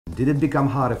Did it become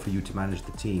harder for you to manage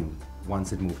the team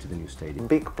once it moved to the new stadium?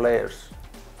 Big players,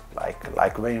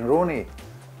 like Wayne Rooney,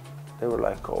 they were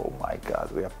like, oh my God,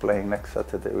 we are playing next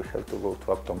Saturday, we have to go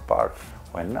to Upton Park.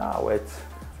 Well, now it's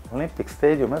Olympic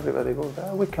Stadium, everybody goes,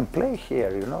 we can play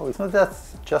here, you know. It's not that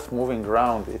just moving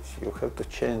around, you have to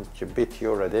change a bit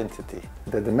your identity.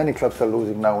 The many clubs are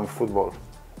losing now in football.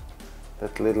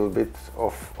 That little bit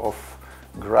of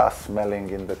grass smelling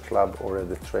in the club or at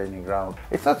the training ground.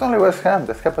 It's not only West Ham,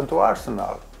 that's happened to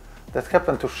Arsenal. That's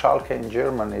happened to Schalke in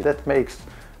Germany. That makes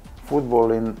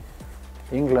football in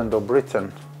England or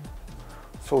Britain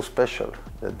so special,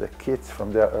 that the kids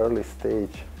from their early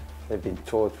stage have been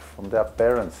taught from their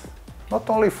parents, not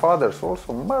only fathers,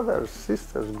 also mothers,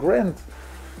 sisters,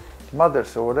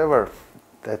 grandmothers or whatever,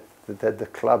 that the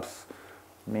clubs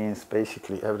means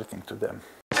basically everything to them.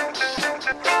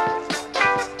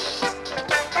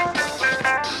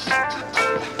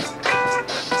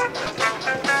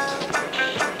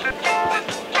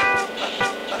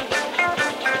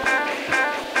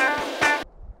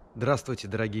 Здравствуйте,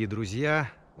 дорогие друзья!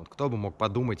 Вот кто бы мог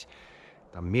подумать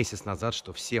там, месяц назад,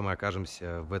 что все мы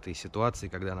окажемся в этой ситуации,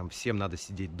 когда нам всем надо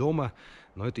сидеть дома,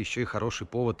 но это еще и хороший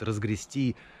повод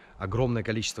разгрести огромное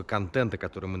количество контента,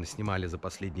 который мы наснимали за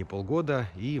последние полгода,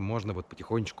 и можно вот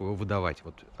потихонечку его выдавать.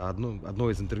 Вот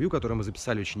одно из интервью, которое мы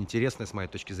записали, очень интересное с моей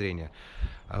точки зрения,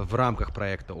 в рамках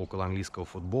проекта около английского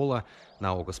футбола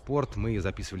на Okko Sport. Мы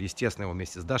записывали, естественно, его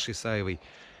вместе с Дашей Исаевой.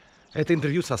 Это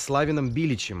интервью со Славеном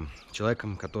Биличем,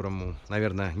 человеком, которому,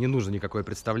 наверное, не нужно никакое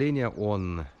представление.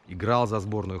 Он играл за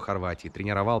сборную Хорватии,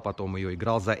 тренировал потом ее,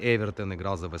 играл за Эвертон,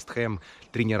 играл за Вест Хэм,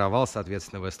 тренировал,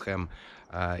 соответственно, Вест Хэм.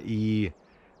 И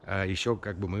еще,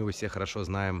 как бы, мы его все хорошо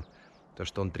знаем, то,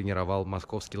 что он тренировал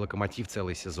московский «Локомотив»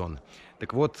 целый сезон.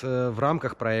 Так вот, в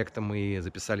рамках проекта мы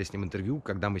записали с ним интервью,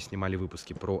 когда мы снимали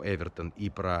выпуски про Эвертон и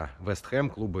про Вест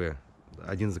Хэм, клубы,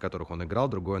 один из которых он играл,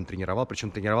 другой он тренировал. Причем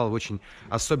тренировал в очень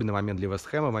особенный момент для Вест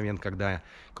Хэма, момент, когда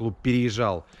клуб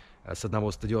переезжал с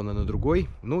одного стадиона на другой.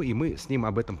 Ну и мы с ним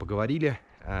об этом поговорили.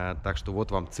 Так что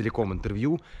вот вам целиком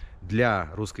интервью для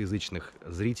русскоязычных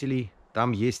зрителей.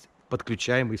 Там есть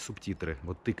подключаемые субтитры.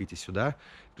 Вот тыкайте сюда,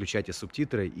 включайте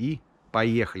субтитры и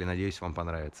поехали. Надеюсь, вам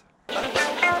понравится.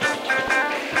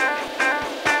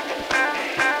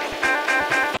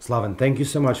 Slaven, thank you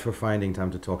so much for finding time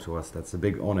to talk to us. That's a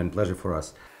big honor and pleasure for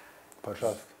us.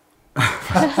 Пожалуйста.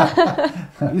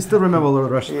 You still remember a little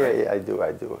Russian? Yeah, I do.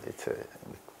 It's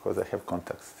because I have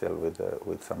contact still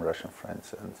with some Russian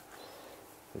friends, and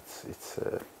it's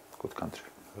a good country.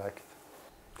 I like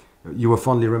it. You were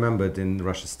fondly remembered in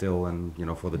Russia still, and you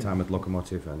know, for the time at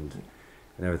Lokomotiv and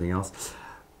everything else.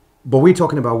 But we're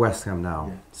talking about West Ham now.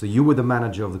 Yeah. So you were the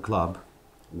manager of the club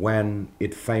when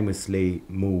it famously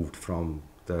moved from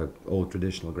the old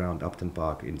traditional ground, Upton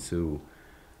Park, into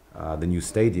the new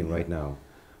stadium right now.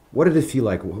 What did it feel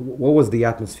like? What was the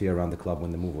atmosphere around the club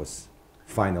when the move was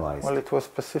finalized? Well, it was a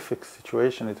specific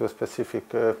situation. It was specific.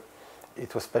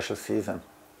 It was special season,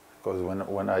 because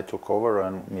when I took over,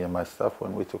 and me and my staff,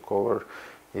 when we took over,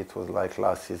 it was like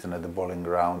last season at the bowling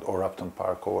ground or Upton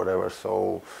Park or whatever.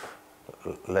 So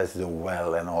let's do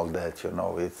well and all that, you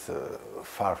know. It's a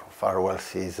farewell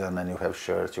season, and you have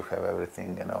shirts, you have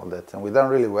everything and all that, and we done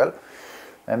really well.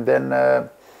 And then I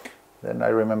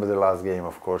remember the last game,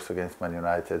 of course, against Man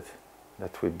United,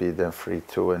 that we beat them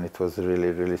 3-2, and it was a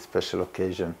really, really special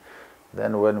occasion.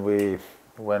 Then when we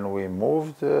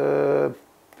moved,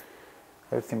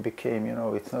 everything became, you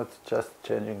know, it's not just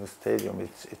changing the stadium,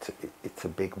 it's a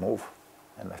big move.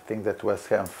 And I think that West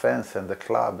Ham fans and the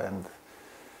club and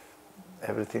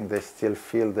everything, they still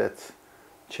feel that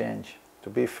change. To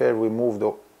be fair, we moved,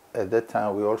 at that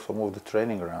time we also moved the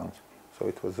training ground, so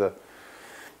it was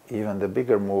even the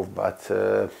bigger move, but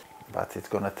it's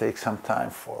going to take some time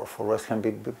for West Ham,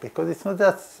 because it's not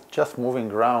that just moving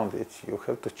ground, you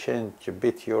have to change a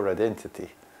bit your identity.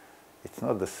 It's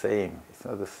not the same,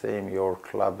 your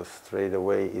club straight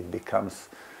away, it becomes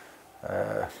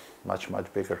a much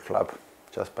bigger club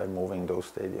just by moving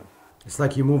those stadiums. It's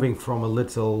like you're moving from a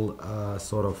little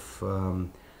sort of,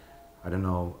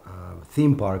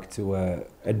 theme park to a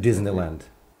Disneyland.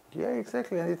 Yeah,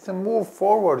 exactly, and it's a move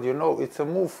forward, you know, it's a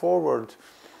move forward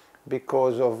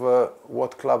because of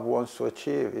what club wants to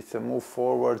achieve. It's a move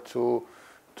forward to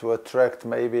attract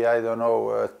maybe, I don't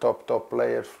know, top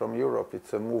players from Europe.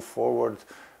 It's a move forward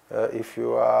if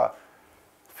you are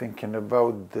thinking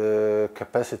about the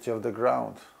capacity of the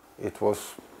ground. It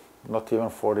was not even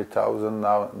 40,000,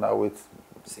 now it's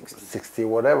 60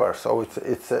 whatever, so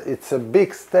it's a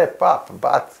big step up,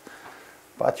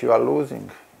 but you are losing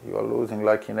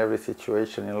like in every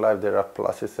situation in life. There are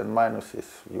pluses and minuses.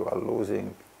 You are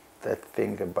losing that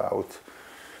thing about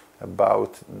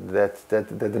about that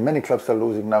the many clubs are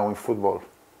losing now in football.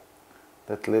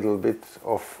 That little bit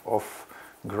of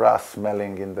grass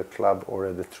smelling in the club or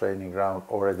at the training ground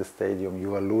or at the stadium.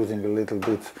 You are losing a little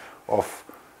bit of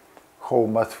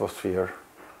home atmosphere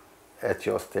at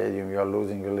your stadium. You are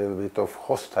losing a little bit of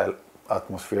hostile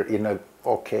atmosphere in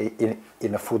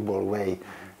a football way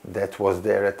that was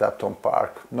there at Upton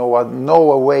Park.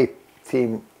 No away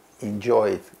team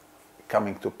enjoyed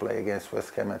coming to play against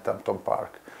West Ham at Upton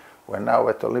Park. Where now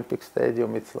at Olympic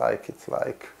Stadium it's like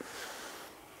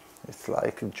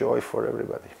joy for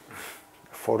everybody,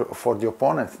 for the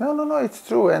opponents. No, it's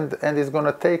true, and it's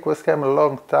gonna take West Ham a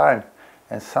long time.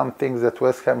 And some things that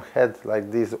West Ham had,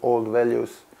 like these old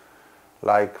values,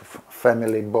 like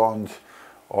family bond,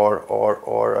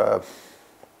 or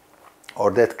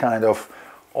that kind of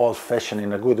old-fashioned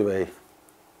in a good way,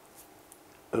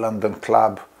 London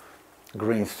club,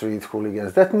 Green Street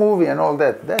hooligans, that movie and all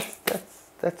that,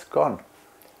 that's gone.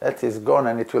 That is gone,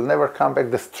 and it will never come back.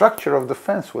 The structure of the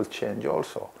fans will change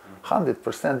also,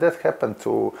 100%. That happened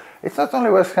to, it's not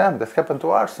only West Ham, that happened to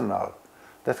Arsenal,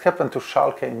 that happened to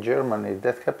Schalke in Germany,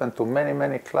 that happened to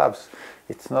many clubs.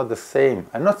 It's not the same.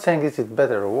 I'm not saying is it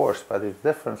better or worse, but it's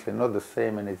definitely not the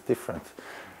same, and it's different.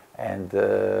 And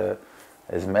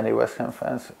as many West Ham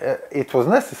fans, it was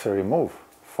necessary move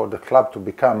for the club to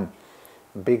become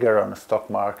bigger on the stock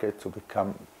market, to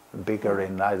become bigger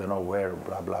in I don't know where,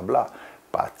 blah blah blah.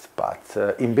 But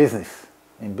in business,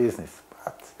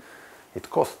 but it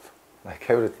cost, like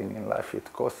everything in life,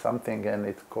 it costs something, and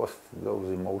it costs those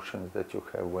emotions that you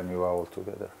have when you are all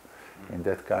together in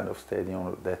that kind of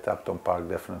stadium. That Upton Park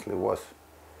definitely was.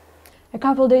 A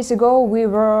couple of days ago, we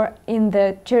were in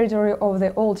the territory of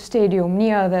the old stadium,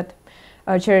 near that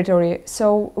territory.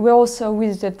 So we also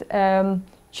visited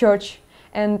church,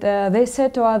 and they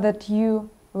said to us that you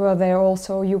were there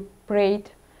also. You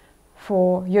prayed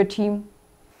for your team.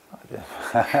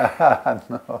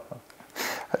 No,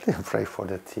 I didn't pray for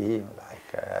the team.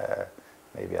 Like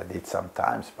maybe I did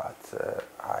sometimes, but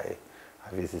I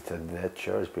visited that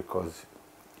church because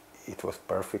it was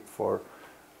perfect for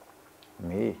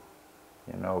me.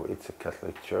 You know, it's a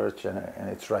Catholic church, and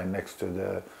it's right next to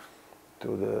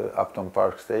the Upton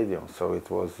Park Stadium. So it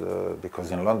was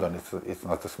because in London it's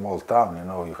not a small town. You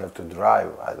know, you have to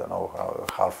drive, I don't know,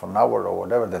 half an hour or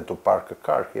whatever, then to park a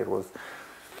car. Here was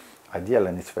ideal,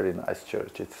 and it's a very nice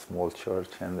church. It's a small church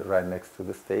and right next to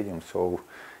the stadium. So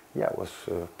yeah, I was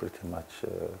pretty much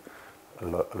a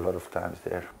lot of times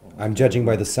there. I'm judging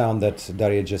by the sound that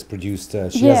Daria just produced.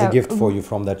 She has a gift for you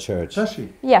from that church. Does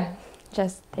she? Yeah,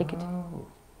 just take it.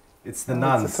 It's the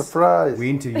nuns. It's a surprise. We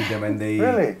interviewed them, and they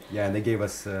really? Yeah, and they gave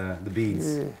us the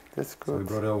beads. Yeah, that's good. So we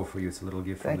brought it over for you. It's a little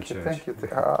gift from the church. Thank you.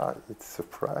 It's a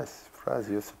surprise.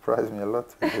 You surprised me a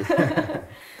lot with this.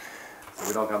 So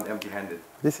we don't come empty-handed.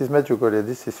 This is Medjugorje.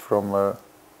 This is from.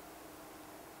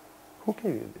 Who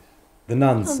gave you this? The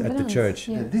nuns at the church.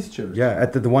 Yeah. This church. Yeah,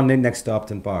 at the one next to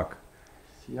Upton Park.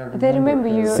 They remember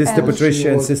you. Sister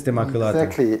Patricia and Sister Immaculata.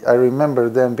 Exactly, I remember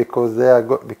them because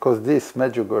because this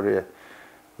Medjugorje,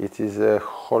 it is a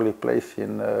holy place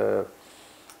in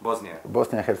Bosnia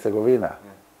and Herzegovina.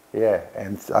 Yeah,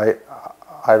 and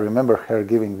I remember her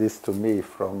giving this to me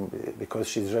because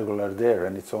she's regular there,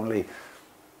 and it's only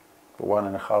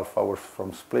 1.5 hours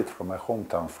from Split, from my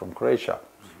hometown, from Croatia.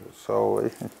 So.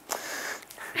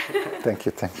 Thank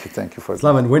you for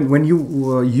Slaven, when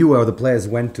you or the players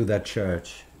went to that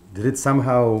church, did it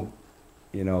somehow,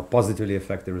 positively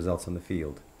affect the results on the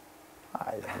field?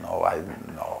 I don't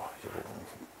know.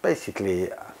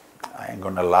 Basically, I ain't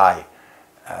gonna lie.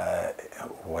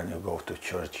 When you go to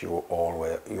church, you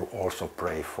also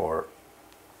pray for,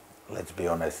 let's be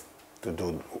honest, to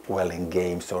do well in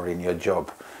games or in your job.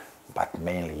 But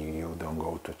mainly you don't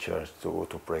go to church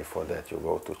to pray for that. You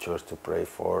go to church to pray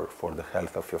for the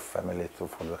health of your family,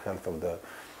 for the health of the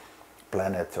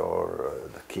planet or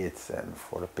the kids, and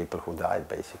for the people who died.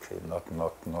 Basically, not.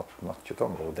 You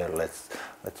don't go there. Let's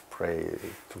pray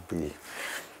to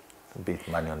beat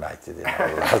Man United in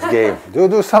our last game.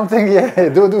 Do something? Yeah,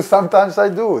 do. Sometimes I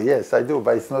do. Yes, I do.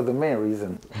 But it's not the main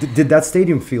reason. Did that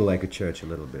stadium feel like a church a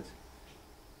little bit?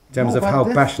 In terms of how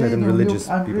passionate and religious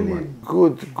people were.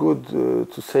 Good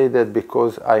to say that,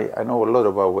 because I know a lot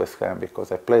about West Ham, because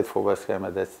I played for West Ham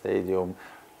at that stadium,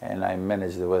 and I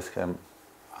managed West Ham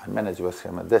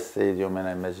at that stadium, and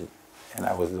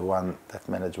I was the one that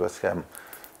managed West Ham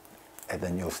at the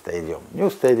new stadium. New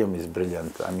stadium is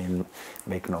brilliant. I mean,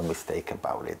 make no mistake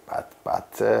about it.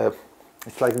 But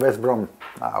it's like West Brom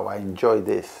now. I enjoy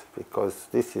this because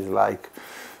this is like,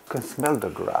 you can smell the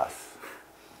grass.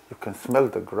 You can smell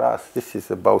the grass. This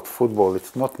is about football.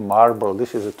 It's not marble.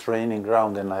 This is a training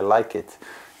ground, and I like it.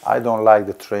 I don't like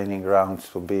the training grounds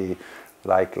to be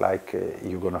like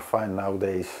you're gonna find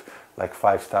nowadays, like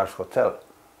 5 stars hotel.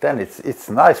 Then it's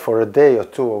nice for a day or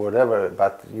two or whatever,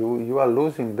 but you are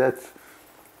losing that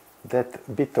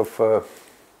bit of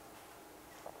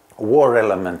war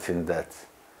elements in that.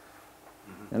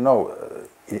 You know,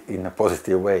 in a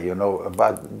positive way. You know,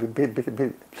 but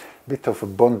bit of a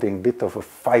bonding, bit of a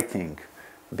fighting,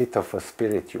 bit of a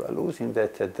spirit. You are losing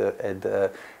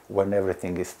that when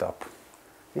everything is stopped.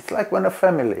 It's like when a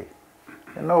family.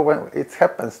 You know, when it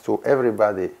happens to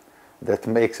everybody that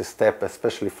makes a step,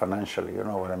 especially financially, you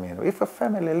know what I mean? If a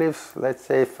family lives, let's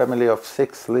say a family of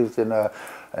 6 lives in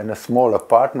a small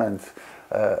apartment,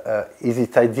 is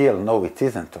it ideal? No, it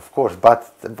isn't, of course,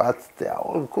 but they are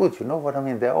all good, you know what I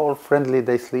mean? They're all friendly,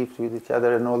 they sleep with each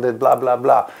other and all that, blah, blah,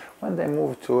 blah. When they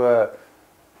move to a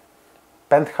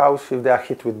penthouse, if they are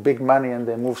hit with big money and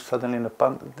they move suddenly in a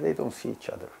penthouse, they don't see each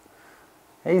other.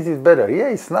 Is it better? Yeah,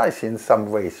 it's nice in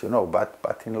some ways, you know,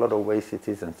 but in a lot of ways it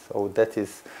isn't. So that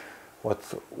is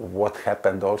what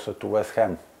happened also to West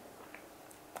Ham.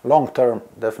 Long term,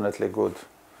 definitely good,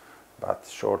 but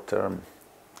short term,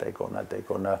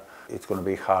 it's gonna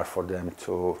be hard for them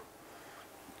to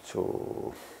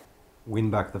win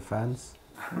back the fans.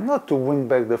 Not to win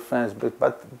back the fans,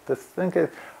 but the thing is,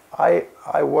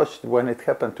 I watched when it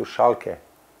happened to Schalke.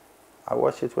 I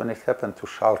watched it when it happened to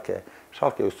Schalke.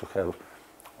 Schalke used to have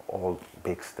all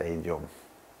big stadium,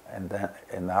 and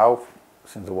now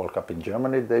since the World Cup in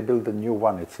Germany, they built a new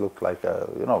one. It's looked like a,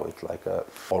 you know, it's like a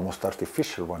almost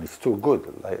artificial one. It's too good,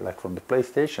 like from the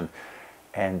PlayStation.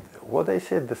 And what I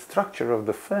said, the structure of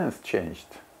the fans changed.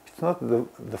 It's not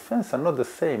the fans are not the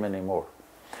same anymore.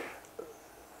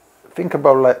 Think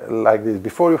about like this.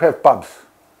 Before you have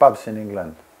pubs in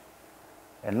England,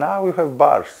 and now you have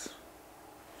bars.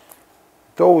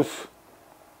 Those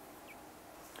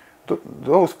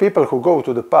people who go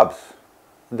to the pubs,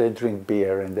 they drink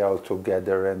beer and they're all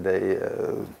together and they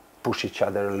push each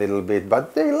other a little bit,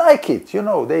 but they like it, you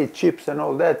know, they eat chips and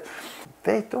all that.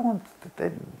 They don't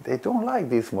like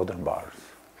these modern bars.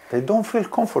 They don't feel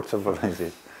comfortable in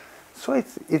it. So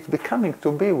it's becoming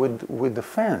to be with the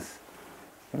fans.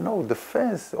 You know, the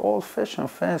fans, old-fashioned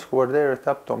fans who are there at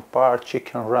Upton Park,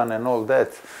 Chicken Run and all that.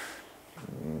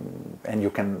 And you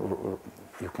can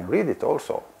read it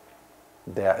also.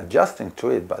 They are adjusting to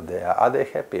it, but are they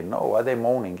happy? No. Are they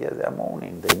moaning? Yes, they are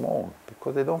moaning. They moan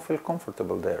because they don't feel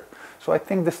comfortable there. So I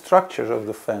think the structure of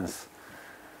the fans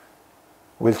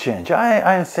will change.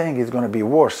 I am saying it's going to be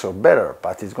worse or better,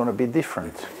 but it's going to be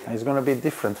different. It's going to be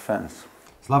different fans.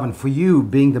 Slaven, for you,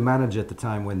 being the manager at the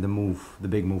time when the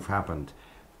big move happened,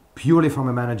 purely from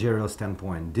a managerial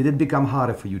standpoint, did it become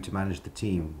harder for you to manage the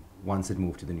team once it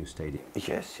moved to the new stadium?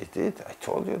 Yes, it did. I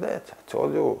told you that. I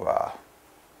told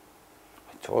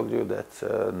you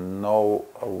that no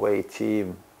away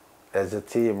team, as a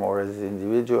team or as an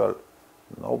individual,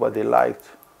 nobody liked.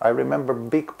 I remember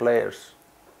big players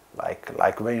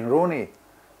like Wayne Rooney.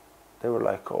 They were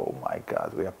like, oh my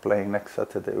God, we are playing next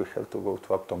Saturday, we have to go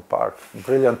to Upton Park.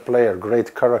 Brilliant player,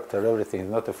 great character,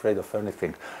 everything, not afraid of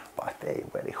anything. But a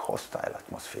very hostile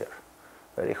atmosphere,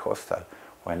 very hostile.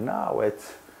 Well, now at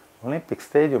Olympic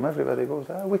Stadium, everybody goes,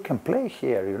 we can play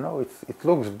here, you know, it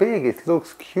looks big, it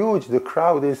looks huge, the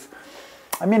crowd is,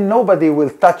 I mean, nobody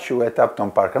will touch you at Upton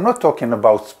Park. I'm not talking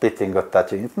about spitting or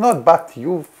touching, it's not, but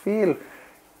you feel,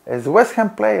 as a West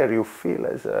Ham player, you feel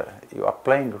as you are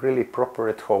playing really proper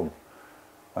at home.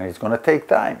 And it's going to take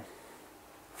time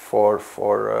for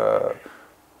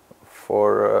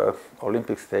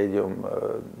Olympic Stadium,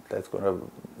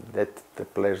 that the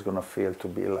player's going to feel to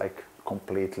be like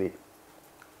completely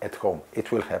at home.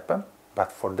 It will happen, but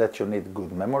for that you need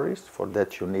good memories. For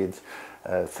that you need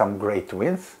some great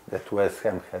wins that West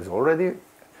Ham has already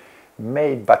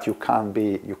made. But you can't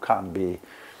be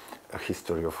a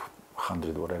history of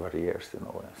 100 whatever years, you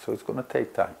know. So it's going to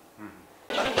take time.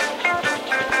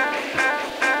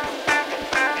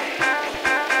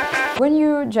 When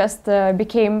you just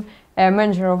became a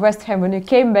manager of West Ham, when you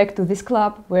came back to this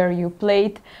club where you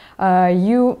played,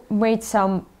 you made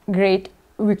some great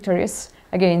victories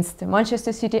against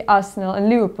Manchester City, Arsenal and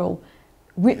Liverpool.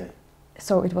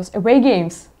 So it was away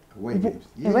games. Away games.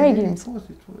 Away games. It was.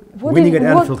 Winning at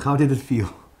Anfield, how did it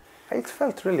feel? It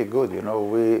felt really good, you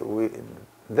know.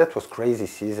 That was crazy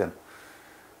season.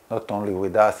 Not only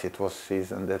with us, it was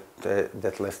season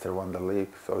that Leicester won the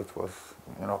league. So it was,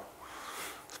 you know,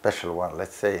 special one,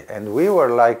 let's say. And we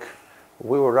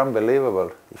were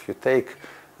unbelievable. If you take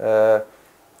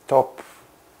top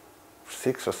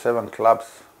 6 or 7 clubs,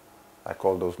 I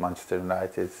call those Manchester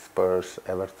United, Spurs,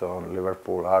 Everton,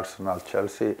 Liverpool, Arsenal,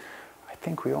 Chelsea, I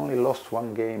think we only lost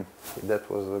one game. That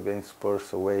was against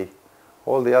Spurs away.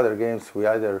 All the other games we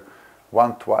either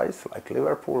won twice, like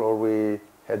Liverpool, or we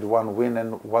had one win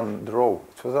and one draw.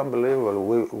 It was unbelievable.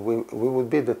 We would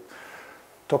be the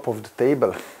top of the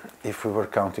table if we were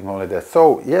counting only that.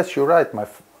 So yes, you're right.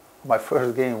 My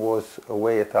first game was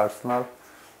away at Arsenal.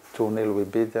 2-0 we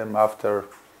beat them after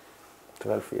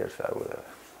 12 years.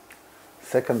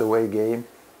 Second away game,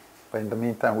 but in the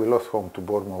meantime we lost home to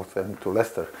Bournemouth and to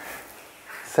Leicester.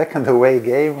 Second away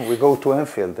game, we go to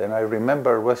Anfield, and I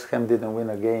remember West Ham didn't win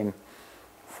a game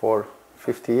for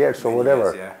 50 years or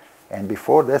whatever. Yeah. And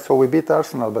before that, so we beat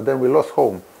Arsenal, but then we lost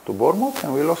home to Bournemouth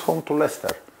and we lost home to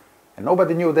Leicester. And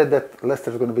nobody knew that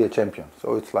Leicester is going to be a champion.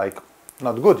 So it's like,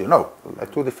 not good, you know,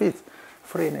 like 2 defeats,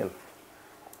 3-0.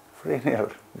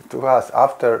 3-0 to us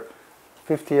after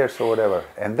 50 years or whatever.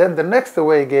 And then the next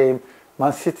away game,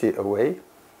 Man City away,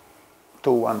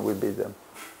 2-1 we beat them.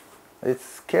 It's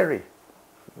scary.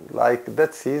 Like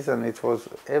that season, it was,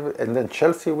 and then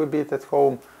Chelsea we beat at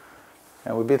home,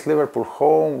 and we beat Liverpool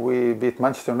home, we beat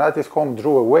Manchester United home,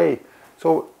 drew away.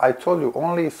 So I told you,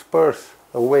 only Spurs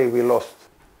away we lost.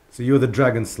 So you're the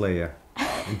Dragon Slayer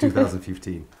in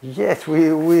 2015. Yes,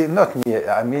 we not me.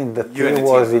 I mean, the team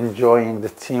was enjoying. The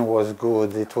team was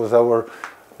good. It was our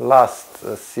last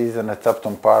season at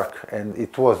Upton Park, and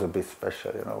it was a bit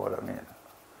special. You know what I mean?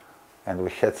 And we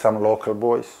had some local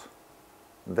boys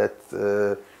that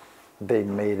they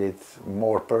made it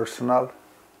more personal,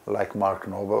 like Mark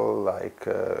Noble, like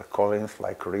Collins,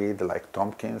 like Reed, like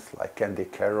Tompkins, like Andy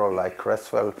Carroll, like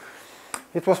Cresswell.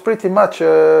 It was pretty much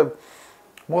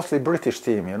mostly British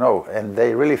team, you know, and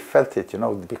they really felt it, you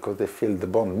know, because they feel the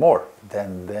bond more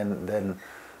than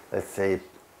let's say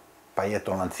Payet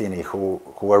or Lanzini, who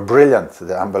were brilliant,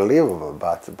 they're unbelievable,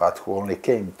 but who only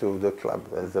came to the club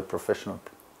as a professional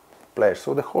player.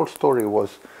 So the whole story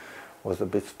was a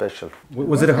bit special.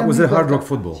 Was it a hard rock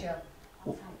football?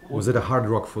 Was it a hard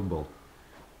rock football?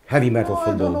 Heavy metal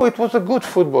football? No, it was a good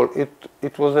football.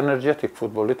 It was energetic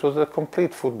football. It was a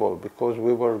complete football because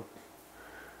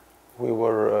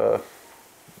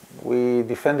we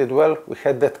defended well. We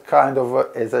had that kind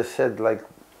of, as I said, like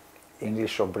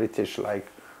English or British, like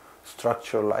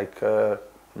structure, like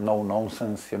no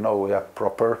nonsense. You know, we are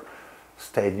proper.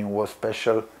 Stadium was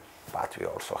special, but we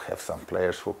also have some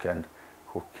players who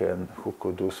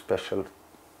could do special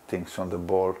things on the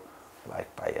ball,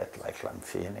 like Payet, like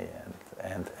Lanzini,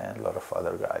 and a lot of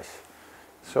other guys.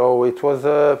 So it was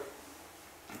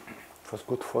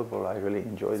good football. I really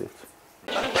enjoyed it.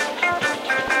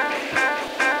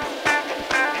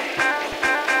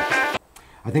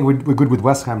 I think we're good with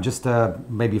West Ham. Just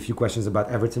maybe a few questions about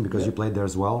Everton because you played there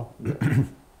as well.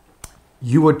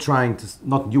 You were trying to,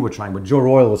 not you were trying, but Joe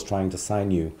Royle was trying to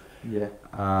sign you. Yeah.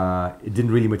 It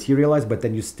didn't really materialize, but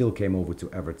then you still came over to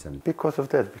Everton. Because of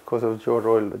that, because of Joe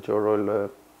Royle. Joe Royle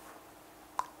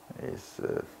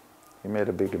he made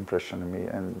a big impression on me,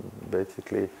 and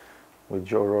basically with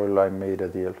Joe Royle I made a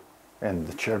deal. And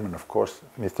the chairman, of course,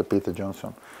 Mr. Peter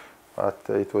Johnson. But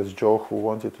it was Joe who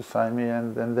wanted to sign me,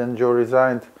 and then Joe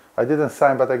resigned. I didn't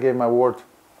sign, but I gave my word.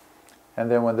 And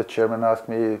then when the chairman asked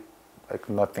me, like,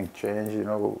 nothing changed, you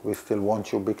know, we still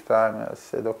want you big time. I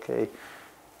said, okay,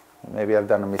 maybe I've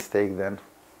done a mistake then.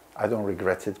 I don't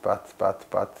regret it, but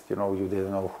you know, you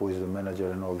didn't know who is the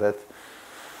manager and all that.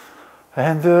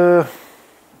 And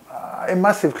a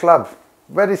massive club,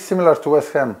 very similar to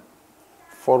West Ham,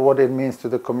 for what it means to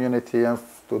the community and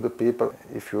to the people.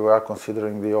 If you are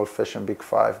considering the old-fashioned Big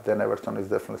Five, then Everton is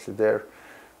definitely there.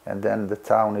 And then the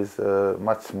town is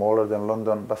much smaller than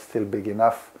London, but still big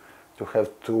enough to have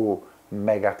two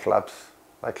mega clubs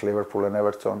like Liverpool and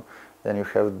Everton. Then you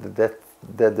have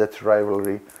that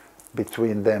rivalry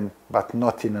between them, but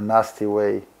not in a nasty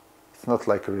way. It's not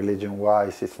like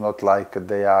religion-wise. It's not like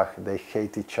they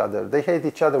hate each other. They hate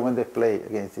each other when they play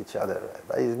against each other.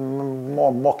 It's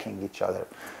more mocking each other.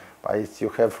 But you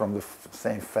have from the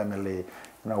same family. You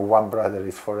know, one brother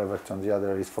is for Everton, the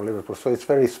other is for Liverpool. So it's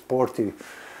very sporty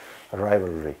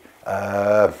rivalry.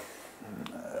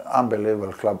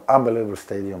 Unbelievable club, unbelievable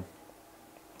stadium.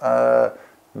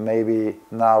 Maybe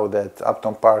now that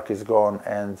Upton Park is gone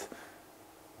and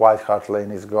White Hart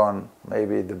Lane is gone,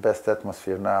 maybe the best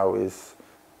atmosphere now is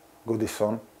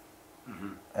Goodison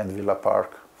and Villa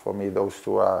Park. For me, those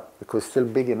two are, because it's still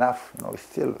big enough, you know, it's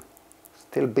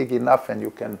still big enough and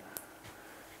you can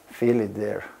feel it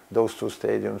there. Those two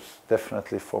stadiums,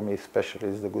 definitely for me, especially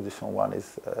is the Goodison one,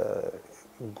 is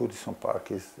Goodison Park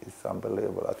is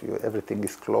unbelievable. Everything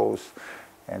is close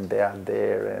and they are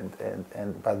there,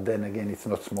 but then again, it's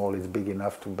not small, it's big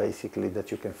enough to basically that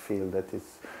you can feel that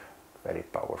it's very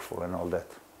powerful and all that.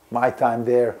 My time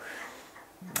there,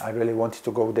 I really wanted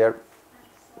to go there,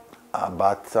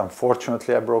 but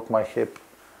unfortunately I broke my hip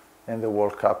in the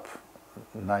World Cup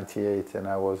 '98, and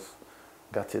I was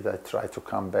gutted. I tried to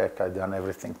come back. I done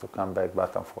everything to come back,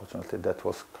 but unfortunately that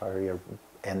was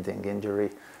career-ending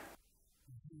injury.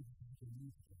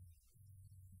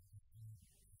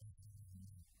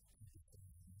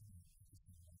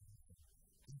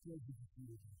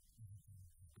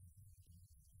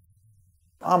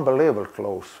 Unbelievable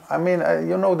close. I mean,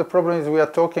 you know, the problem is we are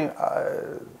talking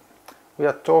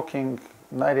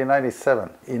 1997.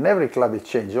 In every club it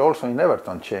changed. Also in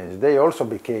Everton changed. They also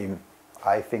became,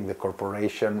 I think, the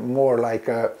corporation, more like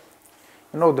a,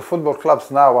 you know, the football clubs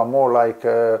now are more like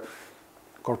a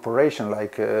corporation,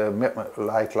 like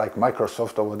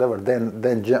Microsoft or whatever,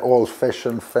 than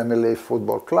old-fashioned family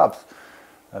football clubs,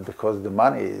 because the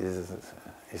money is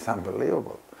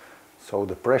unbelievable. So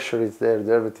the pressure is there,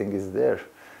 everything is there.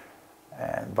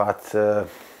 But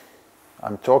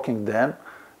I'm talking then,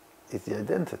 it's the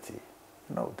identity.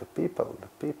 You know, the people,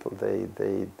 they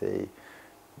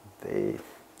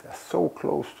are so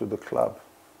close to the club.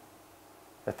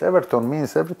 That Everton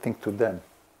means everything to them.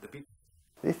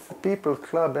 It's the people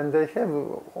club, and they have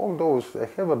all those. They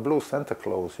have a blue Santa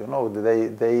Claus, you know.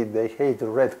 They hate the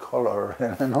red color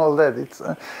and all that.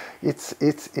 It's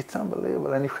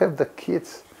unbelievable. And you have the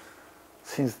kids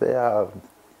since they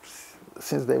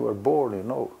were born, you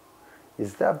know.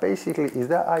 Is that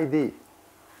ID,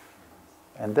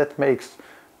 and that makes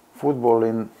football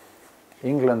in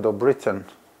England or Britain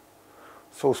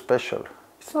so special.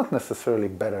 It's not necessarily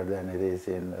better than it is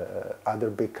in other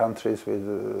big countries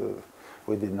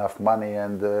with enough money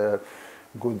and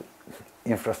good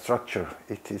infrastructure.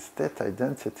 It is that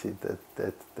identity that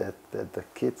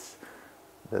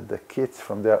the kids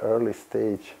from their early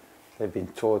stage have been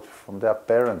taught from their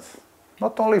parents.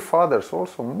 Not only fathers,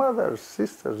 also mothers,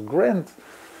 sisters,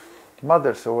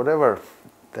 grandmothers, or whatever.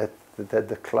 That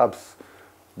the clubs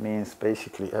means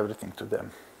basically everything to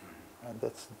them, and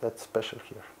that's special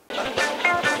here.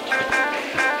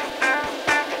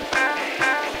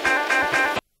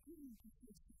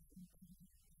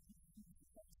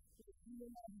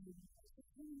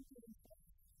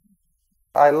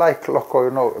 I like Lokko,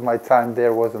 you know, my time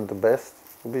there wasn't the best,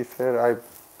 to be fair.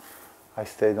 I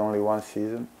stayed only one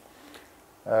season.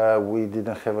 We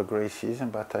didn't have a great season,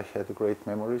 but I had great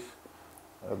memories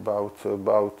about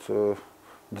the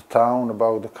town,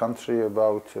 about the country,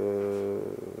 and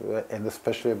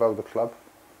especially about the club.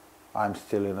 I'm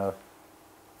still in a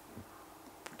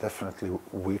definitely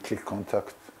weekly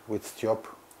contact with Stjop,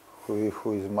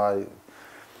 who is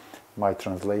my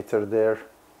translator there,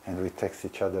 and we text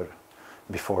each other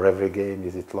before every game.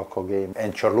 Is it Lokko game?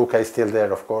 And Chorluka is still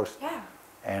there, of course. Yeah.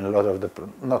 And not a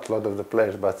lot of the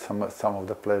players, but some of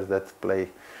the players that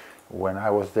play when I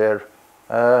was there.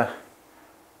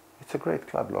 It's a great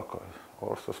club, Lokko.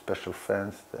 Also special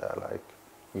fans. They are like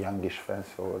youngish fans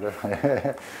or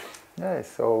whatever. Yeah.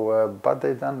 So, but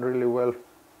they done really well.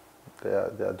 They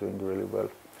are doing really well.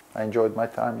 I enjoyed my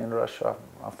time in Russia.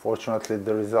 Unfortunately,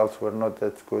 the results were not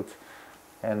that good,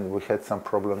 and we had some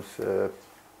problems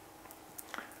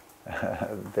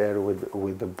there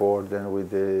with the board and with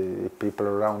the people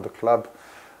around the club,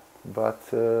 but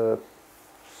so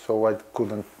I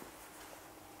couldn't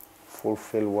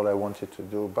fulfill what I wanted to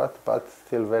do, but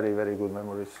still very, very good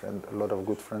memories and a lot of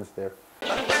good friends there.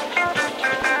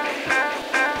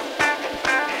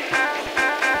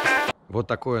 Вот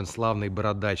такой он славный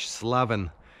бородач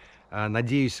Slaven.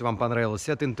 Надеюсь, вам понравилось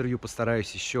это интервью.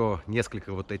 Постараюсь еще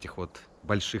несколько вот этих вот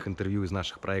больших интервью из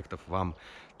наших проектов вам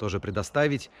тоже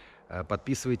предоставить.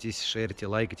 Подписывайтесь, шерьте,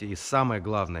 лайкайте. И самое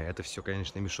главное, это все,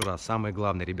 конечно, мишура. Самое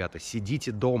главное, ребята,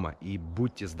 сидите дома и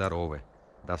будьте здоровы.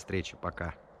 До встречи,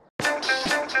 пока.